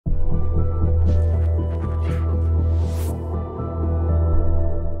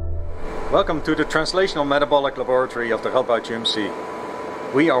Welcome to the Translational Metabolic Laboratory of the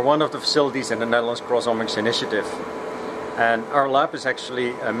Radboudumc. We are one of the facilities in the Netherlands X-omics initiative. And our lab is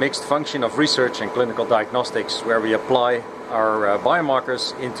actually a mixed function of research and clinical diagnostics, where we apply our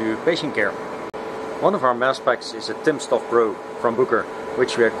biomarkers into patient care. One of our mass specs is a timsTOF Pro from Booker,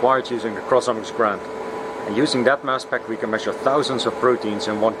 which we acquired using the X-omics grant. And using that mass spec we can measure thousands of proteins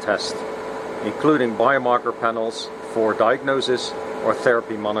in one test, including biomarker panels for diagnosis or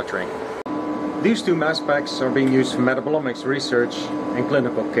therapy monitoring. These two mass specs are being used for metabolomics research and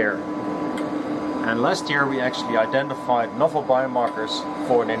clinical care. And last year we actually identified novel biomarkers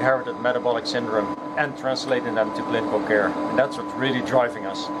for an inherited metabolic syndrome and translated them to clinical care. And that's what's really driving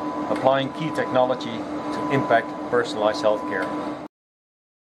us, applying key technology to impact personalized healthcare.